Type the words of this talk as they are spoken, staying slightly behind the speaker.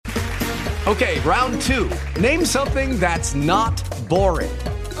Okay, round 2. Name something that's not boring.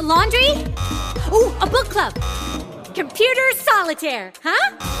 A laundry? Ooh, a book club. Computer solitaire,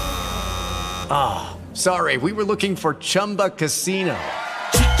 huh? Ah, sorry, we were looking for Chumba Casino.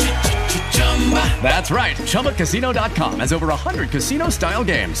 That's right, ChumbaCasino.com has over 100 casino-style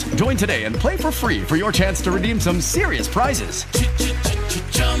games. Join today and play for free for your chance to redeem some serious prizes.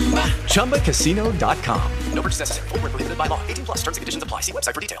 ChumbaCasino.com. No purchase necessary. Void where prohibited by law. 18+ terms and conditions apply. See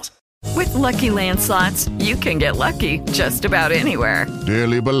website for details. With Lucky Land Slots, you can get lucky just about anywhere.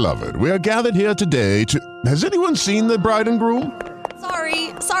 Dearly beloved, we are gathered here today to... Has anyone seen the bride and groom?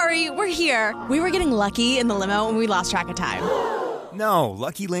 Sorry, we're here. We were getting lucky in the limo and we lost track of time. No,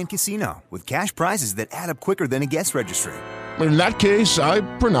 Lucky Land Casino, with cash prizes that add up quicker than a guest registry. In that case, I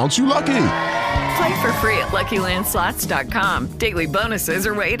pronounce you lucky. Play for free at LuckyLandSlots.com. Daily bonuses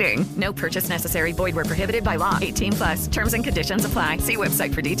are waiting. No purchase necessary. Void where prohibited by law. 18+. Terms and conditions apply. See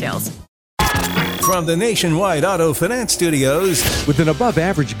website for details. From the Nationwide Auto Finance Studios, with an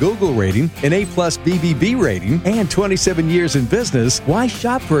above-average Google rating, an A+ BBB rating, and 27 years in business, why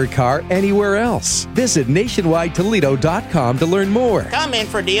shop for a car anywhere else? Visit nationwidetoledo.com to learn more. Come in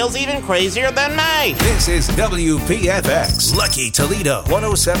for deals even crazier than me. This is WPFX, Lucky Toledo,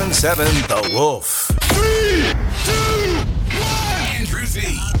 107.7 The Wolf. 3, 2, 1. Andrew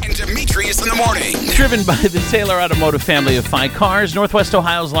Z and Demetrius in the morning. Driven by the Taylor Automotive family of 5 cars, Northwest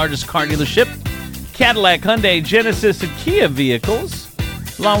Ohio's largest car dealership, Cadillac, Hyundai, Genesis, and Kia vehicles,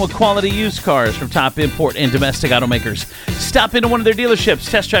 along with quality used cars from top import and domestic automakers. Stop into one of their dealerships,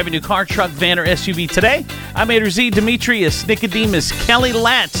 test drive a new car, truck, van, or SUV today. I'm Andrew Z, Demetrius, Nicodemus, Kelly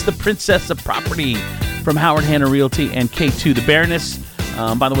Latz, the Princess of Property from Howard Hanna Realty, and K2, the Baroness.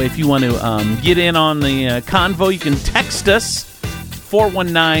 By the way, if you want to get in on the convo, you can text us,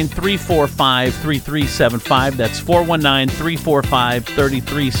 419-345-3375. That's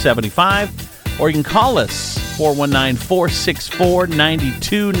 419-345-3375. Or you can call us,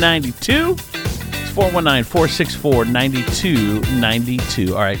 419-464-9292. It's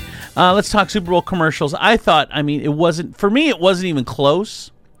 419-464-9292. All right, let's talk Super Bowl commercials. it wasn't even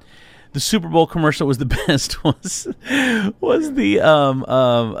close. The Super Bowl commercial was the best. Was the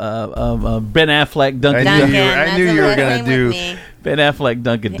Ben Affleck Dunkin' Donuts. I knew you were going to do Ben Affleck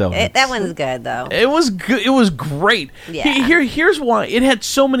Dunkin' Donuts. That one's good though. It was good. It was great. Yeah. Here's why. It had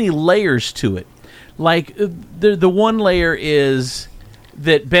so many layers to it. Like the one layer is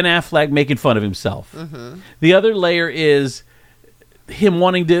that Ben Affleck making fun of himself. Mm-hmm. The other layer is him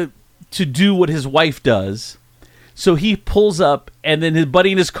wanting to do what his wife does. So he pulls up, and then his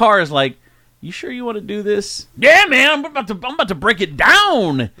buddy in his car is like, "You sure you want to do this?" "Yeah, man, I'm about to break it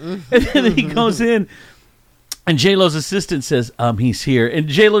down." Mm-hmm. And then he goes in, and J-Lo's assistant says, "He's here." And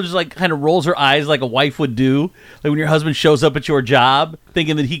J-Lo just like kind of rolls her eyes like a wife would do, like when your husband shows up at your job,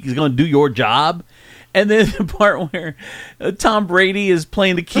 thinking that he's going to do your job. And then the part where Tom Brady is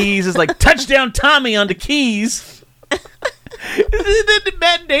playing the keys is like, "Touchdown Tommy on the keys." Then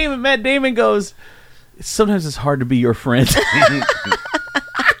Matt Damon goes, "Sometimes it's hard to be your friend."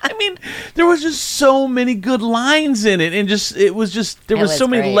 I mean, there was just so many good lines in it, and there was so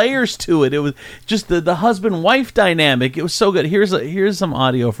many layers to it. It was just the husband-wife dynamic. It was so good. Here's some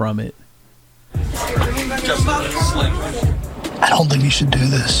audio from it. I don't think you should do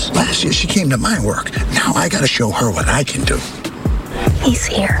this. Last year she came to my work. Now I gotta show her what I can do. He's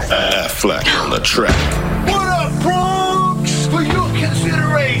here. Fleck on the track. What up, Bronx? For your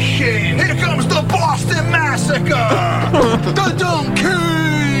consideration, here comes the Boston Massacre. The Dunk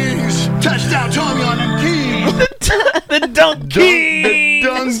Kings. Touchdown Tommy on them keys. The Dunk Kings. The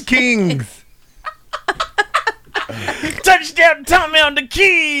Dunk Kings. Touchdown Tommy on the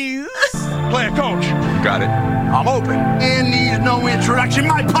keys. Player coach. Got it. I'm open. And needs no introduction,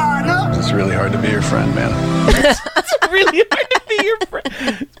 my partner. It's really hard to be your friend, man. It's really hard to be your friend.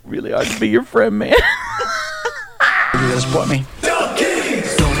 It's really hard to be your friend, man. You gonna support me? Don't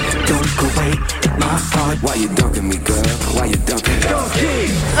go away. My heart. Why you dunking me, girl? Why you dunking?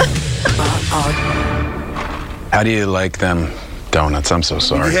 My heart. How do you like them donuts? I'm so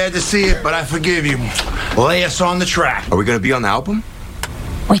sorry. You had to see it, but I forgive you. Lay us on the track. Are we going to be on the album?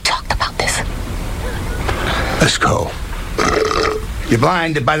 We talked about this. Let's go. You're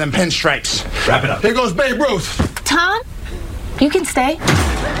blinded by them pinstripes. Wrap it up. Here goes Babe Ruth. Tom, you can stay.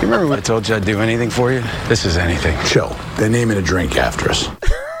 You remember when I told you I'd do anything for you? This is anything. Chill. They're naming a drink after us.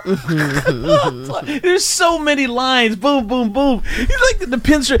 There's so many lines. Boom, boom, boom. He's like the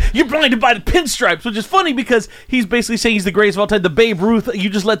pinstripe. You're blinded by the pinstripes, which is funny because he's basically saying he's the greatest of all time. The Babe Ruth. You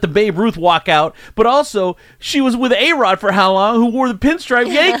just let the Babe Ruth walk out. But also, she was with A-Rod for how long? Who wore the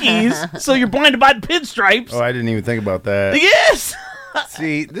pinstripe Yankees? So you're blinded by the pinstripes. Oh, I didn't even think about that. Yes.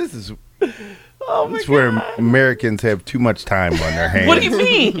 See, this is Oh my That's where Americans have too much time on their hands. What do you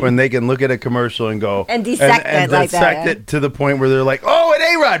mean? When they can look at a commercial and go And dissect it like that. dissect it to the point where they're like, "Oh, and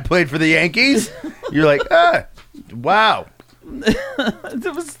A-Rod played for the Yankees." You're like, wow.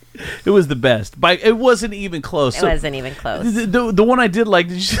 It was the best. It wasn't even close. It wasn't even close. The one I did like,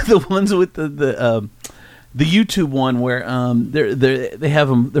 did you see the ones with the YouTube one where they have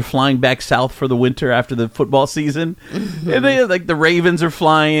them, they're flying back south for the winter after the football season, and they like the Ravens are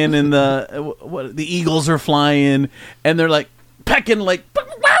flying and the Eagles are flying, and they're like pecking like.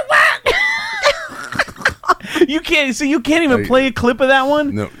 You can't even play a clip of that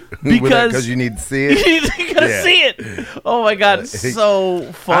one. No, because you need to see it. You gotta see it. Oh my god, it's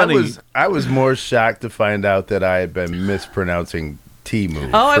so funny. I was more shocked to find out that I had been mispronouncing Temu.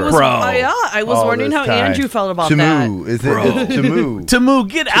 Oh, I was wondering how Andrew felt about that. Is it Temu? Temu,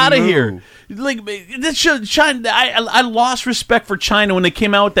 get out of here! Like this show, China. I lost respect for China when they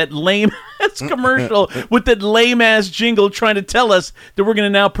came out with that lame ass commercial with that lame ass jingle trying to tell us that we're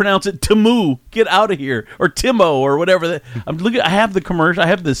going to now pronounce it Temu. Get out of here, or Timo, or whatever. I'm looking. I have the commercial. I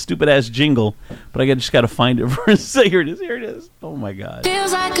have the stupid ass jingle, but I just got to find it for a second. Here it is. Here it is. Oh my god!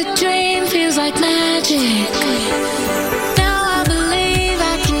 Feels like a dream. Feels like magic. Now I believe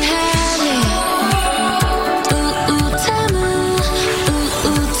I can have it. Ooh, ooh, Temu.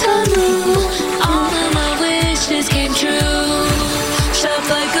 Ooh, ooh, Temu. All of my wishes came true. Shop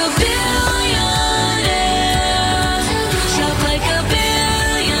like a billionaire. Shop like a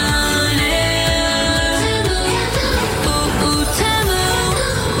billionaire. Ooh, ooh, Temu.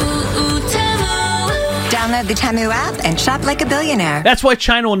 Ooh, ooh, Temu. Download the Temu app and shop like a billionaire. That's why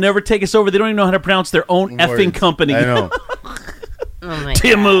China will never take us over. They don't even know how to pronounce their own effing company. I know. Oh my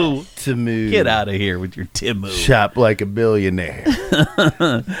Temu. Temu. Get out of here with your Temu. Shop like a billionaire.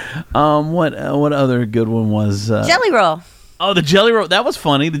 What other good one was Jelly Roll. Oh, the Jelly Roll. That was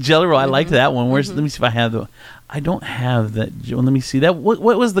funny. The Jelly Roll. I liked that one. Let me see if I have the. I don't have that. Let me see that. What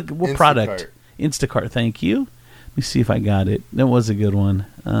was the product? Instacart. Thank you. Let me see if I got it. That was a good one.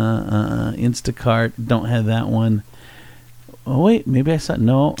 Instacart. Don't have that one. Oh wait, maybe I saw.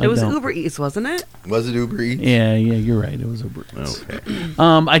 No, it was Uber Eats, wasn't it? Was it Uber Eats? Yeah, you're right. It was Uber Eats. Okay.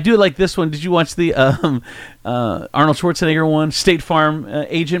 I do like this one. Did you watch the Arnold Schwarzenegger one? State Farm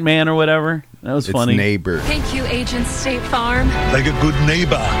Agent Man or whatever. That was funny. Neighbor. Thank you, Agent State Farm. Like a good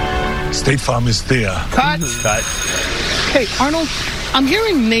neighbor, State Farm is there. Cut. Hey, Arnold, I'm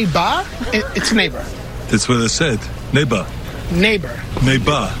hearing neighbor. It's neighbor. That's what I said. Neighbor. Neighbor.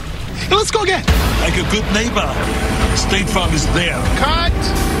 Neighbor. Hey, let's go again. Like a good neighbor, State Farm is there. Cut.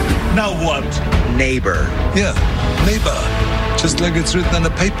 Now what? Neighbor. Yeah, neighbor. Just like it's written on the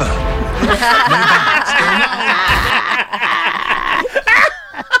paper.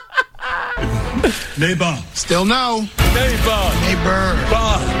 Neighbor. Still no. Neighbor. Neighbor.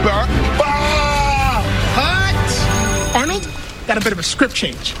 Bar. Bar. Bar. Cut. Arnold, got a bit of a script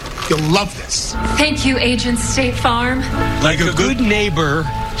change. You'll love this. Thank you, Agent State Farm. Like a good neighbor,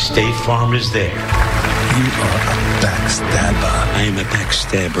 State Farm is there. You are a backstabber. I am a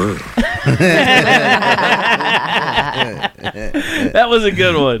backstabber. That was a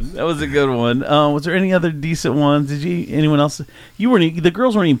good one. Was there any other decent ones? Anyone else? The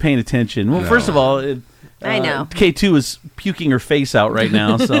girls weren't even paying attention. Well, first of all, I know. K2 is puking her face out right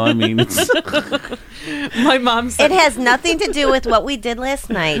now, so I mean, it's My mom said it has nothing to do with what we did last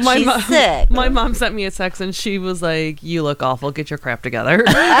night. She's sick. My mom sent me a text and she was like, "You look awful. Get your crap together."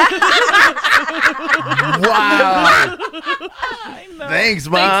 Wow. Thanks,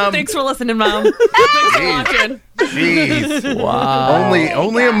 Mom. Thanks for listening, Mom. Thanks for watching. Jeez. Wow.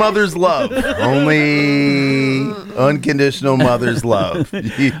 Only a mother's love. Only unconditional mother's love.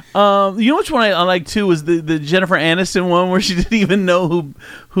 You know which one I like too was the Jennifer Aniston one where she didn't even know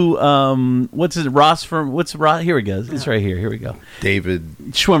who what's his Ross from what's Ross? Here we go. It's right here. Here we go. David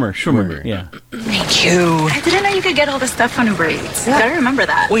Schwimmer. Yeah. Thank you. I didn't know you could get all this stuff on Uber Eats. Yeah. Gotta remember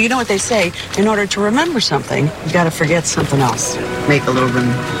that. Well, you know what they say. In order to remember something, you gotta forget something else. Make a little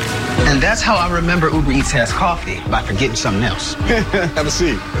room. And that's how I remember Uber Eats has coffee, by forgetting something else. Have a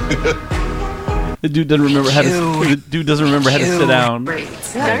seat. The dude doesn't remember how to. The dude doesn't remember how to sit down.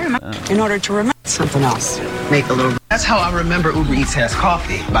 In order to remember something else. Make a little. That's how I remember Uber Eats has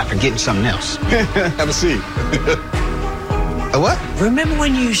coffee, by forgetting something else. Have a seat. A what? Remember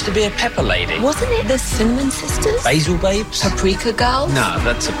when you used to be a pepper lady? Wasn't it the Cinnamon Sisters? Basil babes? Paprika Girls? No,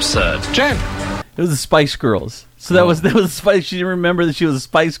 that's absurd. Jen. It was the Spice Girls. So that was Spice. She didn't remember that she was a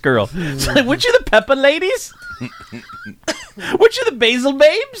Spice Girl. So like, weren't you the Pepper Ladies? Weren't you the Basil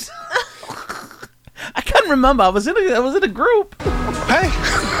Babes? I can't remember. I was in a group. Hey.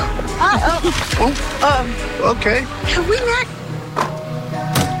 Okay. Have we not?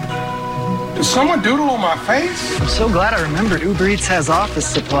 Did someone doodle on my face? I'm so glad I remembered Uber Eats has office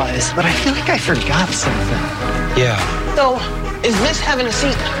supplies, but I feel like I forgot something. Yeah. So, is Miss having a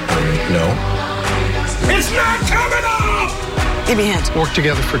seat? No. It's not coming off! Give me hands. Worked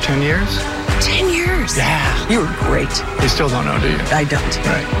together for 10 years? 10 years? Yeah. You were great. You still don't know, do you? I don't.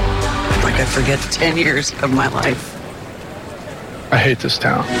 Right. Like I forget 10 years of my life. I hate this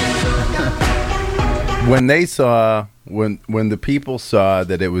town. When they saw, when the people saw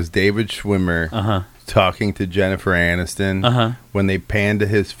that it was David Schwimmer talking to Jennifer Aniston, when they panned to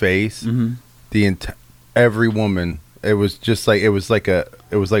his face, every woman, it was like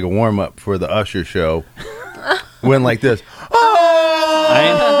a warm up for the Usher show. Went like this.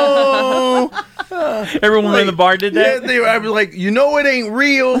 Everyone in the bar did that? Yeah, I was like, it ain't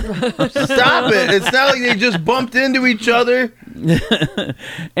real. Stop it. It's not like they just bumped into each other.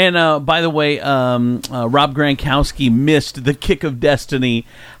 And by the way, Rob Gronkowski missed the kick of destiny.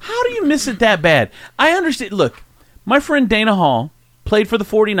 How do you miss it that bad? I understand. Look, my friend Dana Hall played for the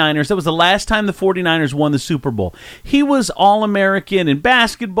 49ers. That was the last time the 49ers won the Super Bowl. He was All-American in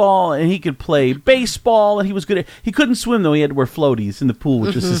basketball, and he could play baseball, and he was good at... He couldn't swim, though. He had to wear floaties in the pool,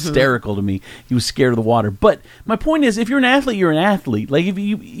 which was hysterical to me. He was scared of the water. But my point is, if you're an athlete, you're an athlete. Like, if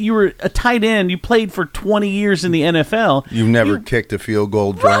you were a tight end, you played for 20 years in the NFL. You've never kicked a field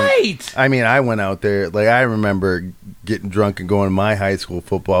goal drunk. Right! I mean, I went out there. Like, I remember getting drunk and going to my high school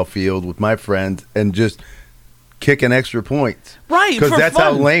football field with my friends and just... kicking extra points, right? Because that's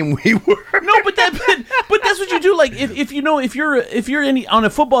fun. how lame we were. No, but that's what you do. Like if you're on a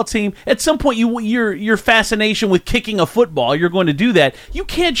football team, at some point your fascination with kicking a football, you're going to do that. You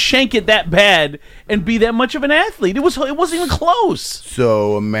can't shank it that bad and be that much of an athlete. It wasn't even close.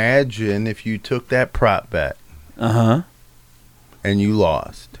 So imagine if you took that prop bet, and you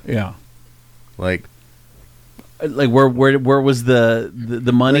lost. Yeah, like where was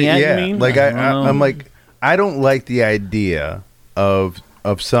the money at? Yeah, you mean? like I'm like. I don't like the idea of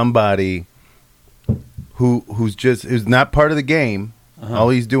somebody who's not part of the game. All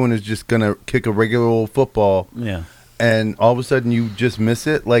he's doing is just gonna kick a regular old football. Yeah. And all of a sudden you just miss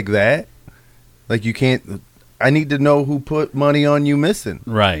it like that. Like you can't. I need to know who put money on you missing.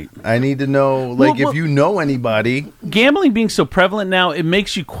 Right. I need to know, if you know anybody. Gambling being so prevalent now, it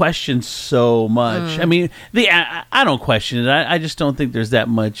makes you question so much. I mean, I don't question it. I just don't think there's that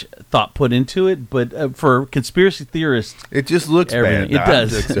much thought put into it. But for conspiracy theorists, it just looks bad. It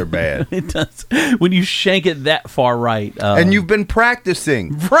does. Objects are bad. It does. When you shank it that far right. And you've been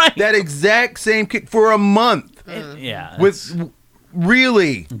practicing. Right. That exact same kick for a month. Yeah.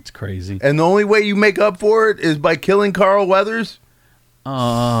 Really? It's crazy. And the only way you make up for it is by killing Carl Weathers?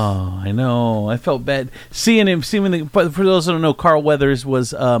 Oh, I know. I felt bad seeing him. But for those who don't know, Carl Weathers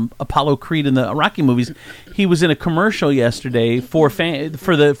was Apollo Creed in the Rocky movies. He was in a commercial yesterday for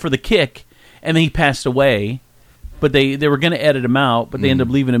the kick, and then he passed away. But they were going to edit him out, but they ended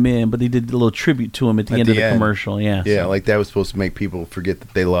up leaving him in. But they did a little tribute to him at the end of the commercial. Yeah, yeah, like that was supposed to make people forget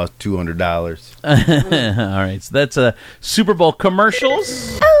that they lost $200. All right, so that's Super Bowl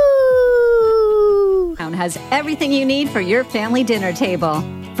commercials. Town has everything you need for your family dinner table.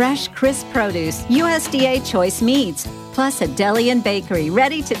 Fresh, crisp produce, USDA choice meats, plus a deli and bakery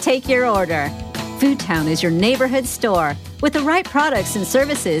ready to take your order. Food Town is your neighborhood store with the right products and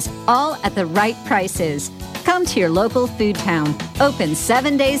services, all at the right prices. Come to your local Food Town, open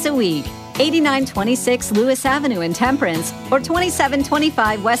 7 days a week, 8926 Lewis Avenue in Temperance or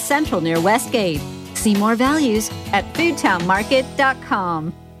 2725 West Central near Westgate. See more values at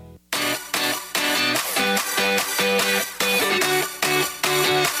foodtownmarket.com.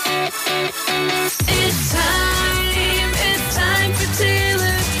 It's time for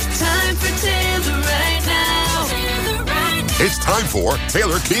Taylor. Time for Taylor right now. It's time for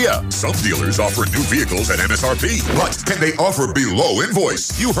Taylor Kia. Some dealers offer new vehicles at MSRP, but can they offer below invoice?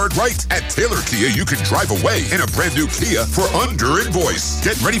 You heard right. At Taylor Kia, you can drive away in a brand new Kia for under invoice.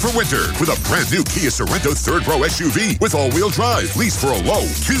 Get ready for winter with a brand new Kia Sorento third row SUV with all-wheel drive. Lease for a low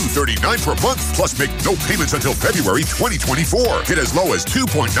 $239 per month, plus make no payments until February 2024. Get as low as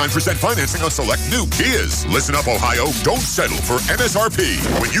 2.9% financing on select new Kias. Listen up, Ohio. Don't settle for MSRP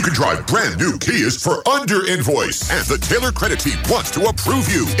when you can drive brand new Kias for under invoice. And the Taylor Credit Team wants to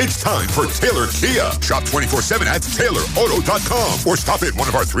approve you. It's time for Taylor Kia. Shop 24/7 at TaylorAuto.com or stop at one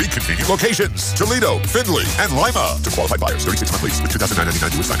of our 3 convenient locations: Toledo, Findlay, and Lima. To qualified buyers, 36-month lease with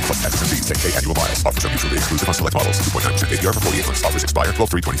 $2,999 US signing plus taxes and fees, 10K annual miles. Offers are mutually exclusive on select models. 2.9% APR for 48 months. Offers expire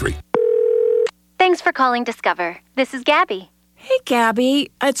 12/3/23. Thanks for calling Discover. This is Gabby. Hey, Gabby.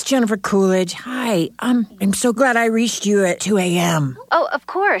 It's Jennifer Coolidge. Hi. I'm so glad I reached you at 2 a.m. Oh, of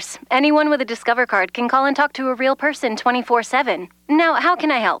course. Anyone with a Discover card can call and talk to a real person 24/7. Now, how can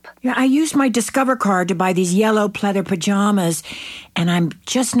I help? Yeah, I used my Discover card to buy these yellow pleather pajamas, and I'm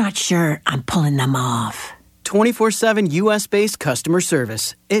just not sure I'm pulling them off. 24/7 U.S.-based customer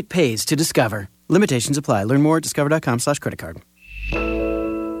service. It pays to Discover. Limitations apply. Learn more at discover.com/creditcard.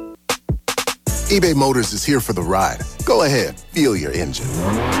 eBay Motors is here for the ride. Go ahead, feel your engine.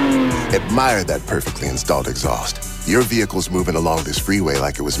 Admire that perfectly installed exhaust. Your vehicle's moving along this freeway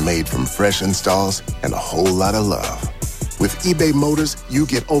like it was made from fresh installs and a whole lot of love. With eBay Motors, you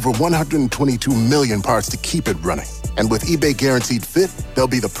get over 122 million parts to keep it running. And with eBay Guaranteed Fit, they'll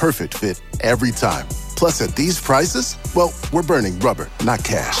be the perfect fit every time. Plus, at these prices, well, we're burning rubber, not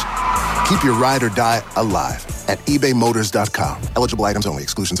cash. Keep your ride or die alive at ebaymotors.com. Eligible items only.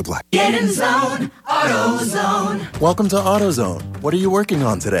 Exclusions apply. Get in zone, AutoZone. Welcome to AutoZone. What are you working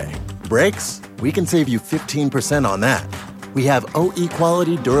on today? Brakes? We can save you 15% on that. We have OE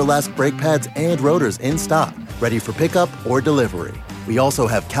quality Duralast brake pads and rotors in stock, ready for pickup or delivery. We also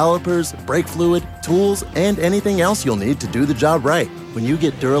have calipers, brake fluid, tools, and anything else you'll need to do the job right. When you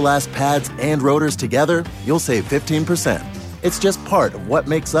get Duralast pads and rotors together, you'll save 15%. It's just part of what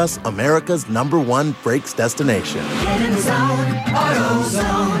makes us America's #1 brakes destination. Get in zone,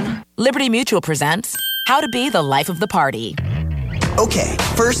 AutoZone. Liberty Mutual presents How to Be the Life of the Party. Okay,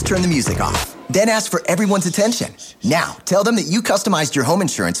 first turn the music off. Then ask for everyone's attention. Now, tell them that you customized your home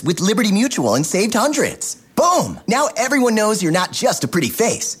insurance with Liberty Mutual and saved hundreds. Boom! Now everyone knows you're not just a pretty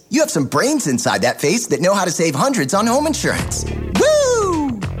face. You have some brains inside that face that know how to save hundreds on home insurance.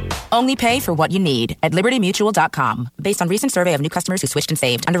 Woo! Only pay for what you need at LibertyMutual.com. Based on recent survey of new customers who switched and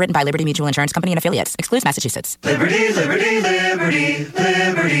saved. Underwritten by Liberty Mutual Insurance Company and affiliates. Excludes Massachusetts. Liberty, liberty, liberty,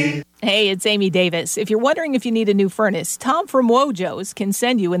 liberty. Hey, it's Amy Davis. If you're wondering if you need a new furnace, Tom from Wojo's can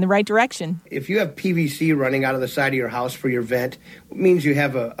send you in the right direction. If you have PVC running out of the side of your house for your vent, it means you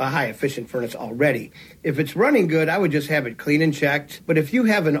have a high-efficient furnace already. If it's running good, I would just have it clean and checked. But if you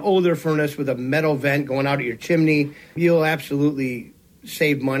have an older furnace with a metal vent going out of your chimney, you'll absolutely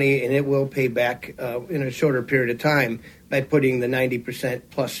save money, and it will pay back in a shorter period of time by putting the 90%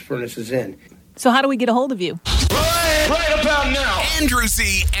 plus furnaces in. So how do we get a hold of you? Right about now, Andrew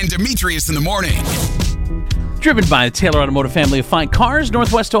Z and Demetrius in the morning. Driven by the Taylor Automotive family of fine cars,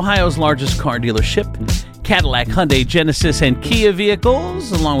 Northwest Ohio's largest car dealership. Cadillac, Hyundai, Genesis, and Kia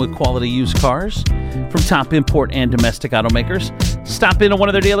vehicles, along with quality used cars from top import and domestic automakers. Stop into one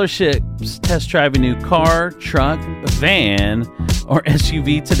of their dealerships. Test drive a new car, truck, van, or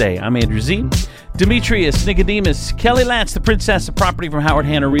SUV today. I'm Andrew Z. Demetrius, Nicodemus, Kelly Latz, the Princess of Property from Howard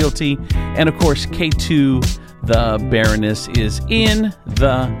Hanna Realty, and of course K2, the Baroness, is in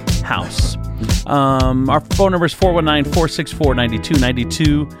the house. Our phone number is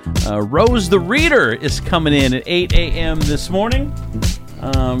 419-464-9292. Rose the Reader is coming in at 8 a.m. this morning.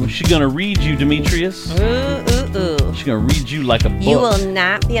 She's going to read you, Demetrius. She's going to read you like a book. You will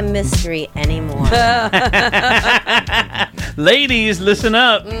not be a mystery anymore. Ladies, listen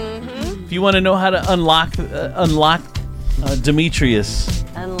up. If you want to know how to unlock Demetrius,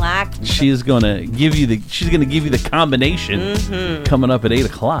 she's going to give you the combination coming up at 8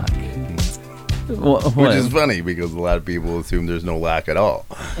 o'clock. Which is funny because a lot of people assume there's no lock at all.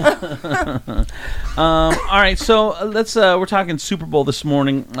 All right, so let's. We're talking Super Bowl this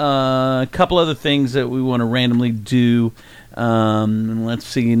morning. A couple other things that we want to randomly do. Let's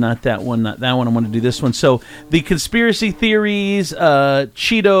see, not that one. I want to do this one. So the conspiracy theories,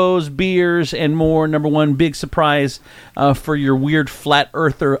 Cheetos, beers, and more. Number one big surprise for your weird flat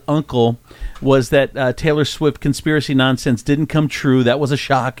earther uncle was that Taylor Swift conspiracy nonsense didn't come true. That was a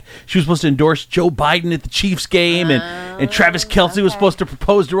shock. She was supposed to endorse Joe Biden at the Chiefs game, and Travis Kelce was supposed to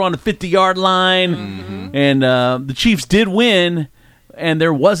propose to her on the 50-yard line. And the Chiefs did win, and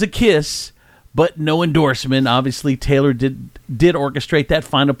there was a kiss, but no endorsement. Obviously, Taylor did orchestrate that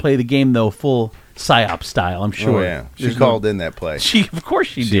final play of the game, though, full PSYOP style, I'm sure. Oh, yeah. She called in that play. Of course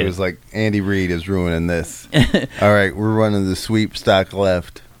she did. She was like, Andy Reid is ruining this. All right, we're running the sweep stock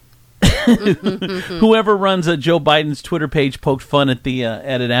left. Whoever runs Joe Biden's Twitter page poked fun at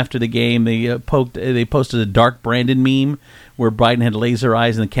it after the game. They posted a Dark Brandon meme where Biden had laser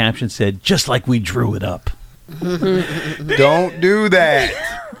eyes and the caption said, "Just like we drew it up." Don't do that.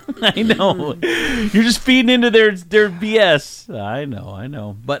 I know. You're just feeding into their BS. I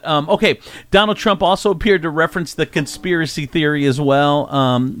know. But okay, Donald Trump also appeared to reference the conspiracy theory as well.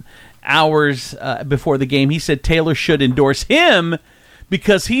 Hours before the game, he said Taylor should endorse him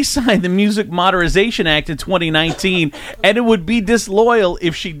because he signed the Music Modernization Act in 2019, and it would be disloyal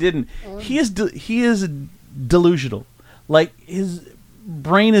if she didn't. He is delusional. like his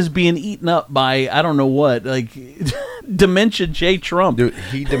brain is being eaten up by I don't know what, like dementia J. Trump. Dude,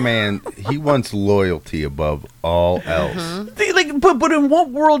 he wants loyalty above all else. But in what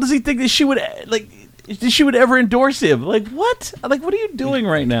world does he think that she would ever endorse him? Like what? Like what are you doing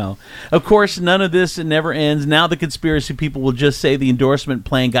right now? Of course, none of this never ends. Now the conspiracy people will just say the endorsement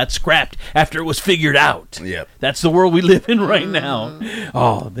plan got scrapped after it was figured out. Yep. That's the world we live in right now.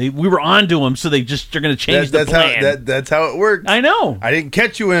 Oh, we were onto them, so they're going to change the plan. That's how it works. I know. I didn't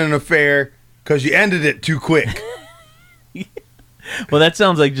catch you in an affair because you ended it too quick. Well, that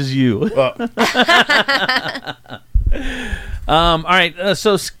sounds like just you. All right,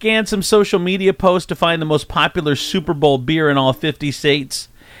 so scan some social media posts to find the most popular Super Bowl beer in all 50 states.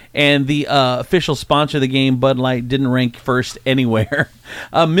 And the official sponsor of the game, Bud Light, didn't rank first anywhere.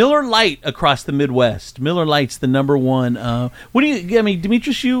 Miller Lite across the Midwest. Miller Lite's the number one.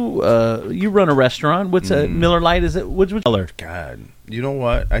 Demetrius, you run a restaurant. What's a Miller Lite? Is it what's color? God, you know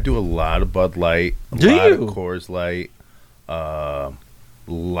what? I do a lot of Bud Light, a lot of Coors Light, a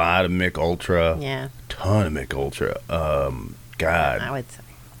lot of Mick Ultra, ton of Mick Ultra. God, I would say.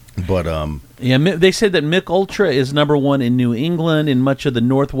 But they said that Mick Ultra is number one in New England, in much of the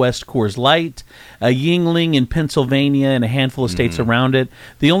Northwest Coors Light, Yuengling in Pennsylvania, and a handful of states around it.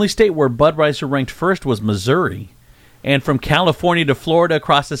 The only state where Budweiser ranked first was Missouri. And from California to Florida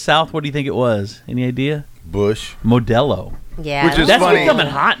across the South, what do you think it was? Any idea? Busch. Modelo. Yeah, which is that's funny. Becoming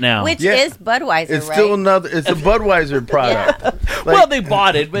hot now. Which is Budweiser, it's right? still another. It's a Budweiser product. Like, well, they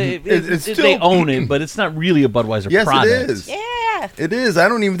bought it, but they own it, but it's not really a Budweiser product. Yes, it is. Yeah, it is. I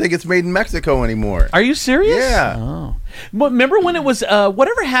don't even think it's made in Mexico anymore. Are you serious? Yeah. Oh. Well, remember when it was?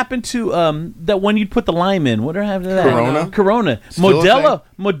 Whatever happened to that one you'd put the lime in? Whatever happened to that? Corona.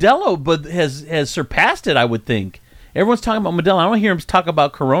 Modelo, but has surpassed it. I would think. Everyone's talking about Modelo. I don't hear him talk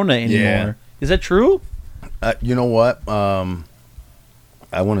about Corona anymore. Yeah. Is that true? You know what?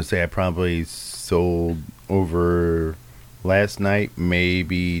 I want to say I probably sold over last night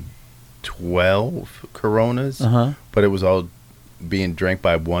maybe 12 Coronas, but it was all being drank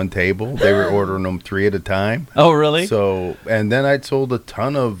by one table. They were ordering them 3 at a time. Oh, really? So, and then I sold a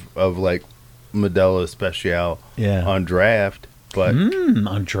ton of like Modelo Especial on draft. But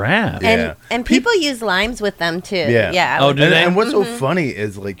on draft, and people use limes with them too. Yeah. Oh, do they? And what's so funny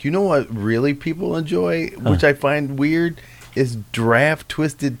is, like, you know what really people enjoy, which I find weird, is draft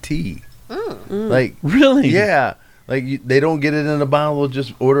twisted tea. Like, really? Yeah. Like, they don't get it in a bottle.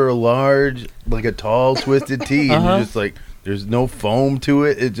 Just order a large, like a tall twisted tea, and you're just like, there's no foam to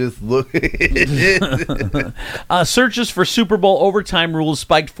it. It just looks. Searches for Super Bowl overtime rules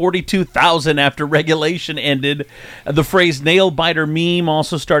spiked 42,000 after regulation ended. The phrase "nail biter" meme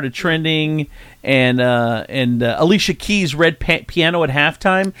also started trending, and Alicia Keys' red piano at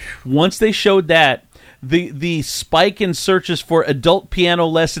halftime. Once they showed that, the spike in searches for adult piano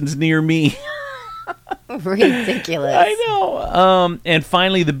lessons near me. Ridiculous. I know. And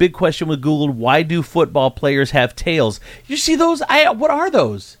finally, the big question was Googled: why do football players have tails? You see those? What are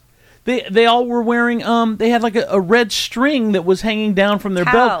those? They all were wearing. They had like a red string that was hanging down from their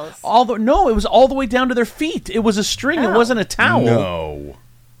belt. No, it was all the way down to their feet. It was a string. It wasn't a towel. No.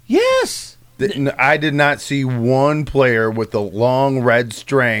 Yes. I did not see one player with a long red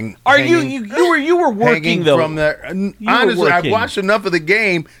string. You were working though? From there. Honestly, I've watched enough of the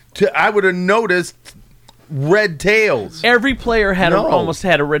game I would have noticed red tails. Every player had almost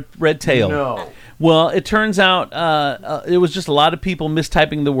had a red tail. No. Well, it turns out it was just a lot of people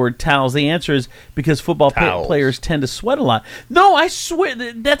mistyping the word towels. The answer is because football players tend to sweat a lot. No, I swear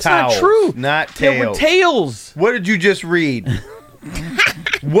that's towels, not true. Not tails. They were tails. What did you just read?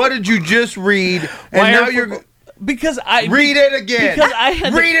 What did you just read? And now you're because I read it again. Because I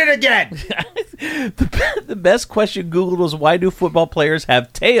had read it again. The best question Googled was why do football players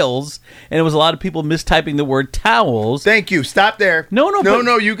have tails? And it was a lot of people mistyping the word towels. Thank you. Stop there. No.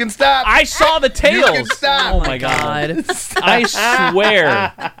 You can stop. I saw the tails. You can stop. Oh my god! I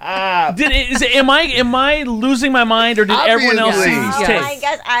swear. Am I losing my mind, or did everyone else see these tails? I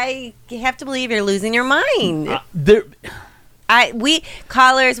guess I have to believe you're losing your mind. We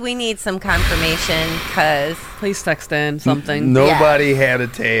need some confirmation because please text in something. Nobody had a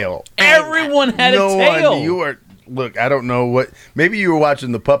tail. Everyone had a tail. Look, I don't know what. Maybe you were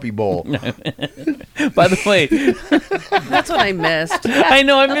watching the Puppy Bowl. By the way, that's what I missed. I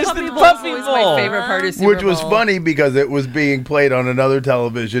know I missed the Puppy Bowl. My favorite part of Super Which was funny because it was being played on another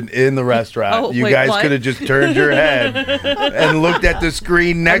television in the restaurant. You guys could have just turned your head and looked at the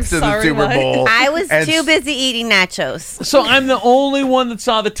screen next to the Super Bowl. I was too busy eating nachos. So I'm the only one that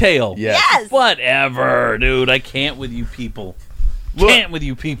saw the tail. Yes. Whatever, dude. I can't with you people. Can't with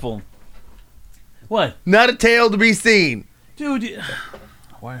you people. What? Not a tail to be seen. Dude,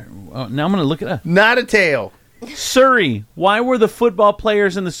 why? Oh, now I'm going to look it up. Not a tail. Surrey, why were the football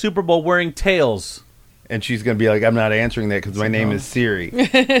players in the Super Bowl wearing tails? And she's going to be like, I'm not answering that because my name is Siri.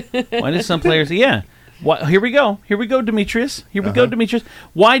 Why do some players... Yeah. Here we go. Here we go, Demetrius.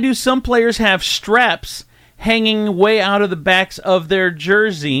 Why do some players have straps hanging way out of the backs of their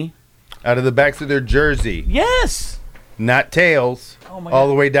jersey? Out of the backs of their jersey. Yes. Not tails. Oh my all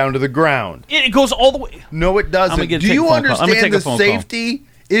God. the way down to the ground. It goes all the way. No, it doesn't. Do you understand the safety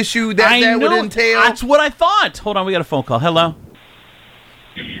issue that would entail? That's what I thought. Hold on, we got a phone call. Hello.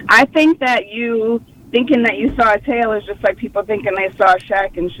 I think that you thinking that you saw a tail is just like people thinking they saw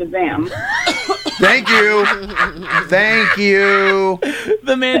Shaq and Shazam. Thank you. Thank you.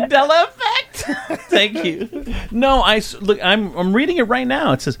 The Mandela effect. Thank you. No, I'm reading it right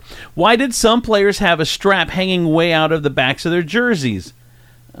now. It says, why did some players have a strap hanging way out of the backs of their jerseys?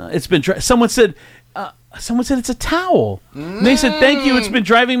 It's been someone said it's a towel. And they said, thank you, it's been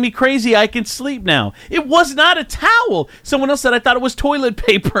driving me crazy. I can sleep now. It was not a towel. Someone else said, I thought it was toilet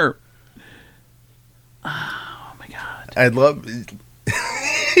paper. Oh my God. I'd love...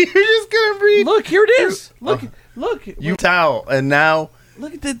 You're just going to read... Look, here it is. Look. You towel, and now...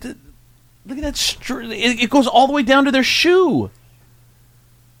 Look at that. It goes all the way down to their shoe.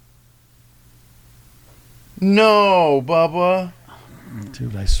 No, Bubba.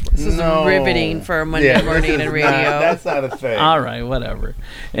 Dude, I swear. This is riveting for Monday morning and radio. That's not a thing. All right, whatever.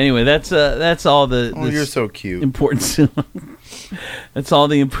 Anyway, that's all the... Oh, you're so cute. Important. That's all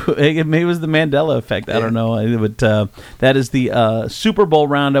the... Maybe it was the Mandela effect. I don't know. But that is the Super Bowl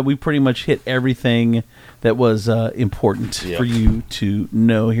roundup. We pretty much hit everything that was important for you to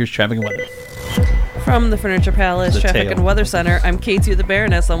know. Here's traffic and weather. From the Furniture Palace Traffic and Weather Center, I'm Katie the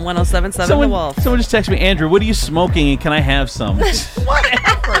Baroness on 107.7 The Wolf. Someone just texted me, Andrew, what are you smoking and can I have some?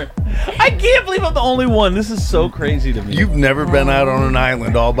 Whatever. I can't believe I'm the only one. This is so crazy to me. You've never been out on an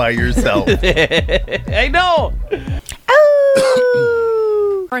island all by yourself. I know.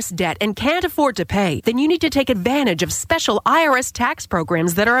 Debt and can't afford to pay, then you need to take advantage of special IRS tax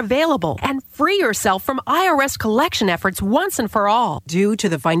programs that are available and free yourself from IRS collection efforts once and for all. Due to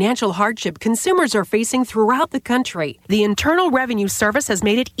the financial hardship consumers are facing throughout the country, the Internal Revenue Service has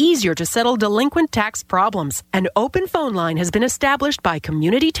made it easier to settle delinquent tax problems. An open phone line has been established by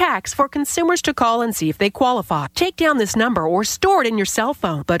Community Tax for consumers to call and see if they qualify. Take down this number or store it in your cell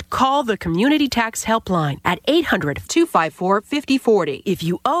phone, but call the Community Tax Helpline at 800-254-5040. If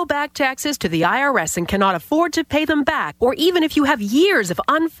you owe back taxes to the IRS and cannot afford to pay them back, or even if you have years of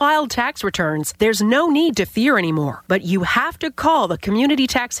unfiled tax returns, there's no need to fear anymore. But you have to call the Community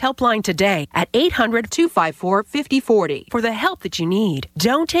Tax Helpline today at 800-254-5040 for the help that you need.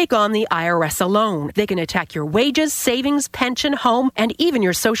 Don't take on the IRS alone. They can attack your wages, savings, pension, home, and even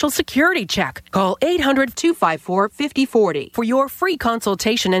your Social Security check. Call 800-254-5040 for your free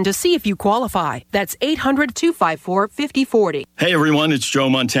consultation and to see if you qualify. That's 800-254-5040. Hey everyone, it's Joe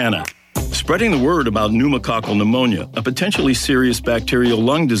Montana. Spreading the word about pneumococcal pneumonia, a potentially serious bacterial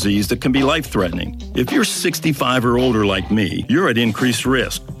lung disease that can be life-threatening. If you're 65 or older like me, you're at increased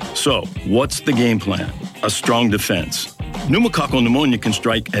risk. So, what's the game plan? A strong defense. Pneumococcal pneumonia can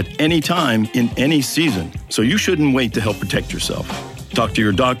strike at any time in any season, so you shouldn't wait to help protect yourself. Talk to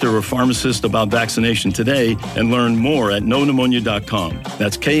your doctor or pharmacist about vaccination today and learn more at knowpneumonia.com.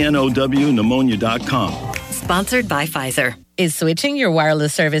 That's KNOW pneumonia.com. Sponsored by Pfizer. Is switching your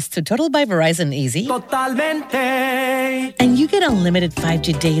wireless service to Total by Verizon easy? Totalmente. And you get unlimited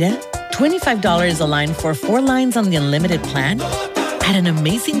 5G data, $25 a line for 4 lines on the unlimited plan, at an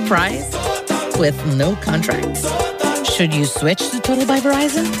amazing price, with no contracts. Should you switch to Total by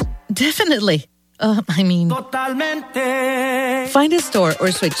Verizon? Definitely. Totalmente. Find a store or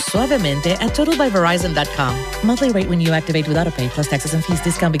switch suavemente at totalbyverizon.com. Monthly rate when you activate without a pay, plus taxes and fees.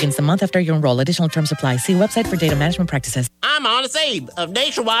 Discount begins the month after you enroll. Additional terms apply. See website for data management practices. I'm Honest Abe of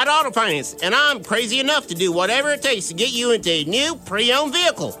Nationwide Auto Finance, and I'm crazy enough to do whatever it takes to get you into a new pre-owned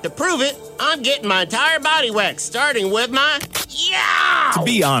vehicle. To prove it, I'm getting my entire body waxed, starting with my To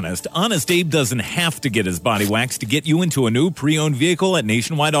be honest, Honest Abe doesn't have to get his body waxed to get you into a new pre-owned vehicle at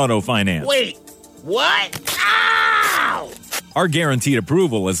Nationwide Auto Finance. Wait, what? Ow! Our guaranteed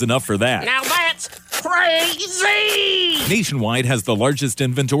approval is enough for that. Now that's crazy! Nationwide has the largest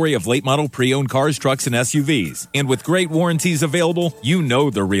inventory of late model pre-owned cars, trucks, and SUVs. And with great warranties available, you know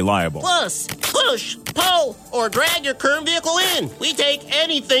they're reliable. Plus, push, pull, or drag your current vehicle in. We take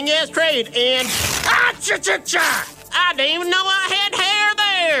anything as trade and cha-cha-cha! I didn't even know I had hair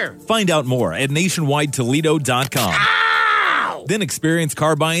there! Find out more at nationwidetoledo.com. Ow! Then experience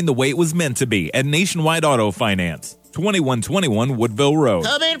car buying the way it was meant to be at Nationwide Auto Finance. 2121 Woodville Road.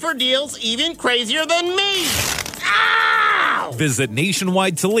 Come in for deals even crazier than me. Ow! Visit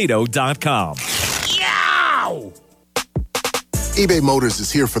nationwidetoledo.com. Yow! eBay Motors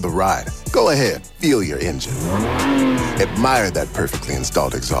is here for the ride. Go ahead, feel your engine. Admire that perfectly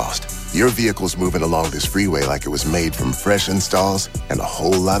installed exhaust. Your vehicle's moving along this freeway like it was made from fresh installs and a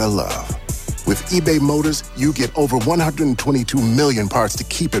whole lot of love. With eBay Motors, you get over 122 million parts to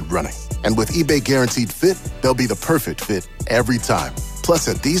keep it running. And with eBay Guaranteed Fit, they'll be the perfect fit every time. Plus,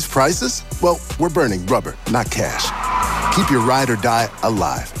 at these prices, well, we're burning rubber, not cash. Keep your ride or die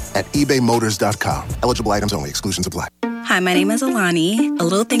alive at ebaymotors.com. Eligible items only. Exclusions apply. Hi, my name is Alani. A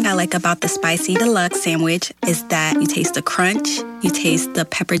little thing I like about the Spicy Deluxe sandwich is that you taste the crunch, you taste the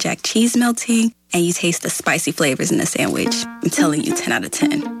pepper jack cheese melting, and you taste the spicy flavors in the sandwich. I'm telling you, 10 out of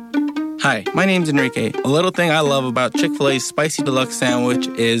 10. Hi, my name's Enrique. A little thing I love about Chick-fil-A's Spicy Deluxe sandwich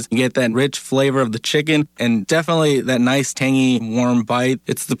is you get that rich flavor of the chicken and definitely that nice, tangy, warm bite.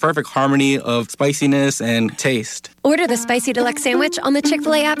 It's the perfect harmony of spiciness and taste. Order the Spicy Deluxe sandwich on the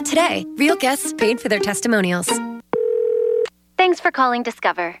Chick-fil-A app today. Real guests paid for their testimonials. Thanks for calling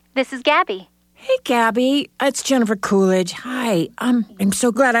Discover. This is Gabby. Hey, Gabby. It's Jennifer Coolidge. Hi. I'm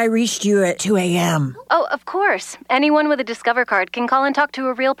so glad I reached you at 2 a.m. Oh, of course. Anyone with a Discover card can call and talk to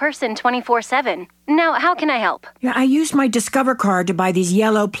a real person 24/7. Now, how can I help? Yeah, I used my Discover card to buy these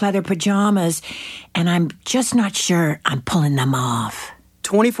yellow pleather pajamas, and I'm just not sure I'm pulling them off.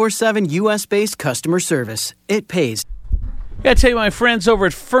 24/7 U.S.-based customer service. It pays. Gotta tell you, my friends over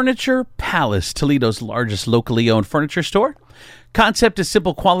at Furniture Palace, Toledo's largest locally owned furniture store. Concept is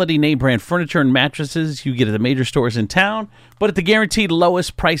simple, quality name brand furniture and mattresses you get at the major stores in town, but at the guaranteed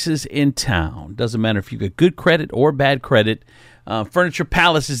lowest prices in town. Doesn't matter if you get good credit or bad credit. Furniture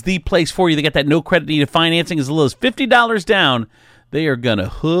Palace is the place for you. They got that no credit needed financing as little as $50 down. They are going to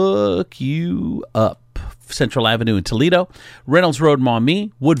hook you up. Central Avenue in Toledo, Reynolds Road,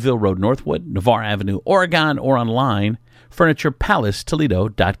 Maumee, Woodville Road, Northwood, Navarre Avenue, Oregon, or online,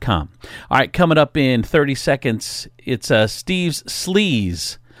 FurniturePalaceToledo.com. All right, coming up in 30 seconds, it's Steve's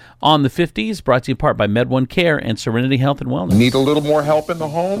Sleaze on the 50s, brought to you in part by MedOne Care and Serenity Health and Wellness. Need a little more help in the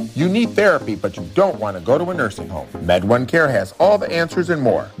home? You need therapy, but you don't want to go to a nursing home. MedOne Care has all the answers and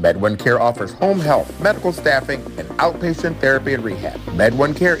more. MedOne Care offers home health, medical staffing, and outpatient therapy and rehab.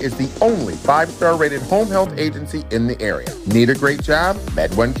 MedOne Care is the only 5-star rated home health agency in the area. Need a great job?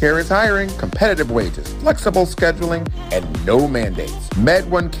 MedOne Care is hiring, competitive wages, flexible scheduling, and no mandates.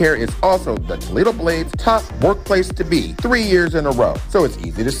 MedOne Care is also the Toledo Blade's top workplace to be 3 years in a row, so it's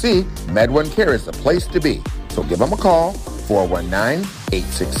easy to see. MedOne Care is the place to be. So give them a call,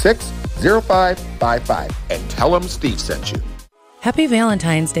 419-866-0555, and tell them Steve sent you. Happy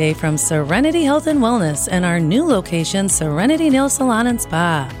Valentine's Day from Serenity Health and Wellness and our new location, Serenity Nail Salon and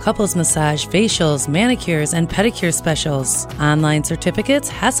Spa. Couples massage, facials, manicures, and pedicure specials. Online certificates,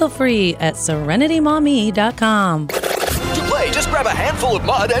 hassle-free at serenitymaumee.com. To play, just grab a handful of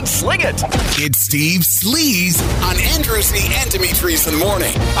mud and sling it. It's Steve Sleaze on Andrew Z and Demetrius in the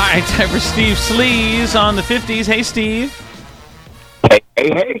morning. All right, time for Steve Sleaze on the 50s. Hey, Steve. Hey, can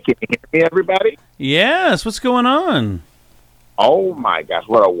you hear me, everybody? Yes, what's going on? Oh, my gosh,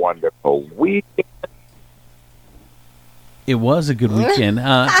 what a wonderful weekend. It was a good weekend.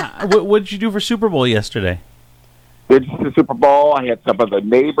 What did you do for Super Bowl yesterday? Did the Super Bowl. I had some of the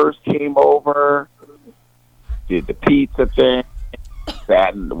neighbors came over, did the pizza thing,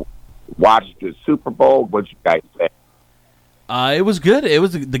 sat and watched the Super Bowl. What'd you guys say? It was good.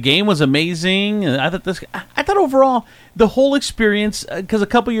 The game was amazing. I thought overall the whole experience, because a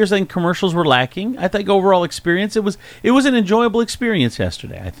couple years I think commercials were lacking. I think overall experience it was an enjoyable experience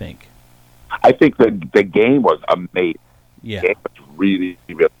yesterday. I think the game was amazing. Yeah, it was really,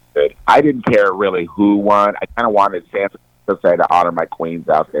 really good. I didn't care really who won. I kind of wanted San Francisco to honor my queens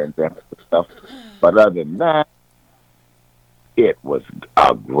out there in San Francisco, but other than that, it was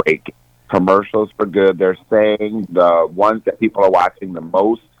a great game. Commercials were good. They're saying the ones that people are watching the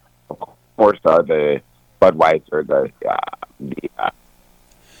most, of course, are the Budweiser, the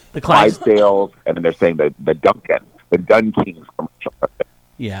Clydesdales, and then they're saying the Dunkings commercial.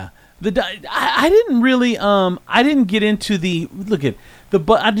 Yeah, I didn't really I didn't get into the look at the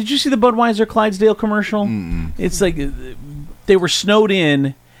did you see the Budweiser Clydesdale commercial? Mm-mm. It's like they were snowed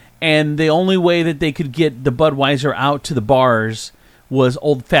in, and the only way that they could get the Budweiser out to the bars was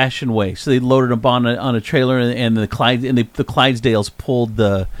old-fashioned way. So they loaded them on a trailer, and the Clydesdales pulled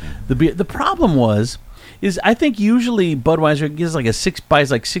the beer. The problem is I think usually Budweiser gives buys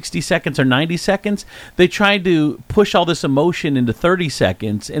 60 seconds or 90 seconds. They tried to push all this emotion into 30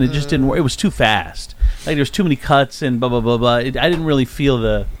 seconds, and it just didn't work. It was too fast. Like there was too many cuts and blah blah blah blah. I didn't really feel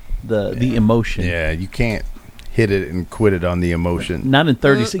the emotion. Yeah, you can't hit it and quit it on the emotion. Not in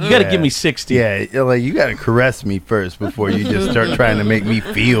 30. You got to give me 60. Yeah, like you got to caress me first before you just start trying to make me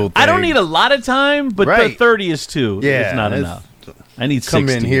feel things. I don't need a lot of time, but the 30 is too. Yeah, it's not enough. I need 60. Come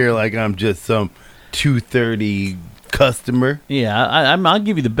in here like I'm just some 2:30 customer. Yeah, I'll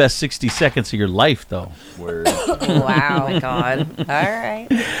give you the best 60 seconds of your life, though. Wow. Oh, my God. All right.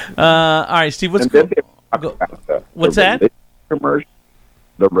 All right, Steve, what's What's that?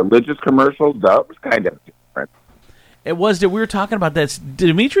 The religious commercials, that was kind of different. It was that we were talking about that.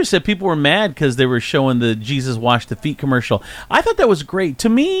 Demetrius said people were mad because they were showing the Jesus Wash the Feet commercial. I thought that was great. To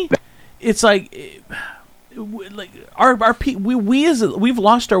me, it's like we've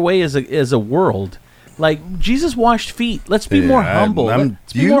lost our way as a world. Like Jesus washed feet. Let's be more humble.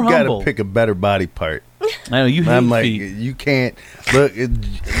 You got to pick a better body part. I know you hate I'm like, feet. you can't look.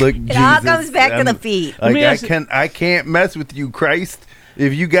 Look, it all comes back to the feet. Like I can't mess with you, Christ.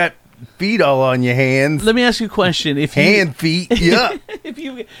 If you got feet all on your hands. Let me ask you a question. Feet, yeah. if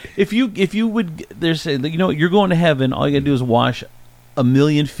you would, there's you're going to heaven. All you gotta do is wash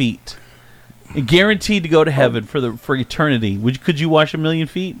 1,000,000 feet, guaranteed to go to heaven for eternity. Could you wash 1,000,000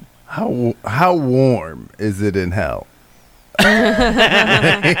 feet? How warm is it in hell?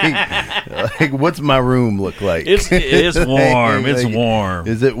 Like, what's my room look like? It's warm. It's warm.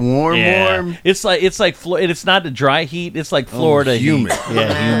 Is it warm? Yeah. Warm? It's like it's not the dry heat. It's like Florida humid. Heat.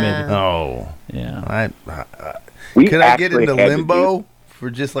 Yeah, humid. Oh, yeah. Can I get into limbo for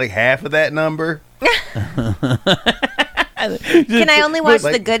just like half of that number? Can I only watch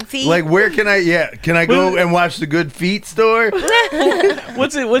the good feet? Like, where can I? Yeah, can I go and watch the good feet store?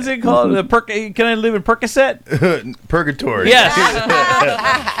 What's it called? Can I live in Percocet? Purgatory. Yes.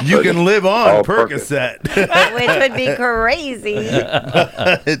 You can live on Percocet, which would be crazy.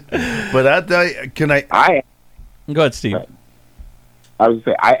 But I tell you, go ahead, Steve. I was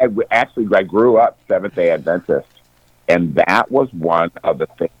say I grew up Seventh-day Adventist, and that was one of the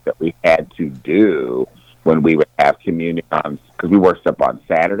things that we had to do when we would have communion on, because we worked up on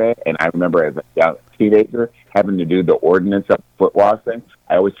Saturday, and I remember as a young teenager having to do the ordinance of foot washing.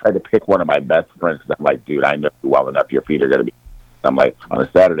 I always tried to pick one of my best friends, because I'm like, dude, I know you well enough, your feet are going to be... I'm like, on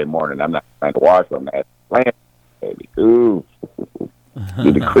a Saturday morning, I'm not trying to wash them. That's land, baby. Ooh.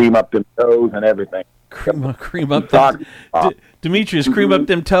 Need to cream up them toes and everything. Cream up them... Demetrius, cream up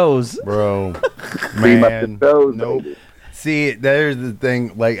them toes. Bro. Cream up them toes, nope. baby. See, there's the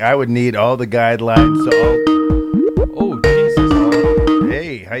thing. Like, I would need all the guidelines to Oh, Jesus.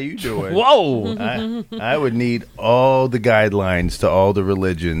 Hey, how you doing? Whoa. I would need all the guidelines to all the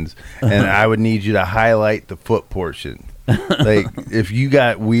religions, and I would need you to highlight the foot portion. Like, if you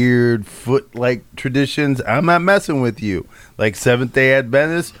got weird foot-like traditions, I'm not messing with you. Like, Seventh-day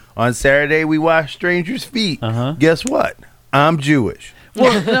Adventists, on Saturday we wash strangers' feet. Guess what? I'm Jewish.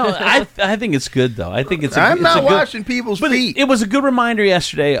 Well, no, I think it's good though. I think I'm not washing people's feet. It was a good reminder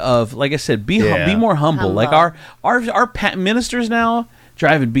yesterday of, like I said, be more humble. Like our ministers now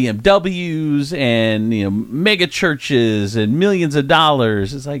driving BMWs and mega churches and millions of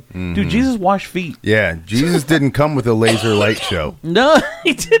dollars. It's like, dude, Jesus washed feet. Yeah, Jesus didn't come with a laser light show. No,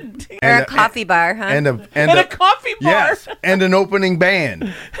 he didn't. Or a coffee bar, huh? And a coffee bar. Yes, and an opening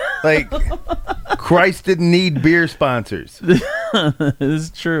band. Like, Christ didn't need beer sponsors. This is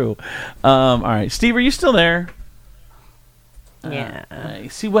true. All right, Steve, are you still there? Yeah.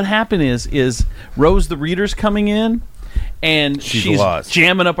 See, what happened is Rose the Reader's coming in, and she's lost.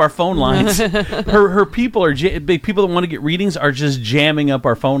 Jamming up our phone lines. her people people that want to get readings are just jamming up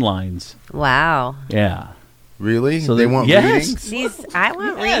our phone lines. Wow. Yeah. Really? So they want readings? I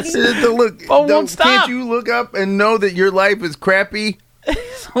want readings. Phone won't stop. Can't you look up and know that your life is crappy?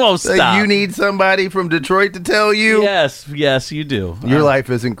 Won't stop. Like, you need somebody from Detroit to tell you? Yes, you do. Your life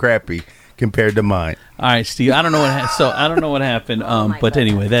isn't crappy compared to mine. All right, Steve. I don't know what happened. But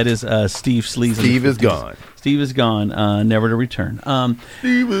anyway, that is Steve Sleaze. Steve is gone. Steve is gone, never to return.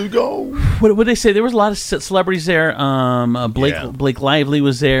 Steve is gone. What did they say? There was a lot of celebrities there. Blake Lively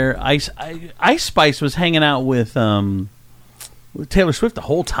was there. Ice Spice was hanging out with Taylor Swift the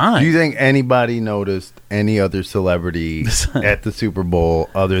whole time. Do you think anybody noticed any other celebrity at the Super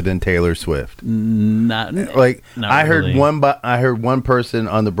Bowl other than Taylor Swift? Not I heard really. I heard one person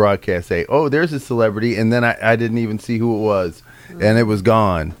on the broadcast say, "Oh, there's a celebrity," and then I didn't even see who it was, and it was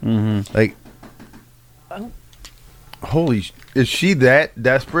gone. Mm-hmm. Like, is she that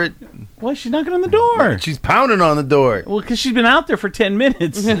desperate? Well, she's knocking on the door. She's pounding on the door. Well, because she's been out there for 10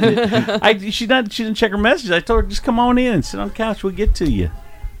 minutes. She didn't check her messages. I told her, just come on in and sit on the couch. We'll get to you.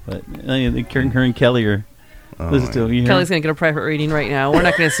 But her and Kelly are Listen to him. You hear Kelly's going to get a private reading right now. We're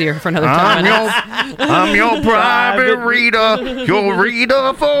not going to see her for another 10 minutes. I'm your private reader, your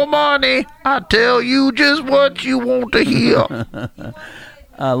reader for money. I tell you just what you want to hear.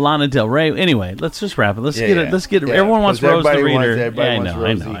 Lana Del Rey. Anyway, let's just wrap it. Let's get it. Yeah, Everyone wants Rose the Reader. Everybody wants I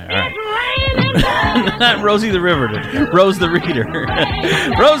Rosie. know. All right. Not Rosie the Riveter. Rose the Reader.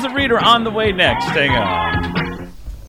 Rose the Reader on the way next. Hang on.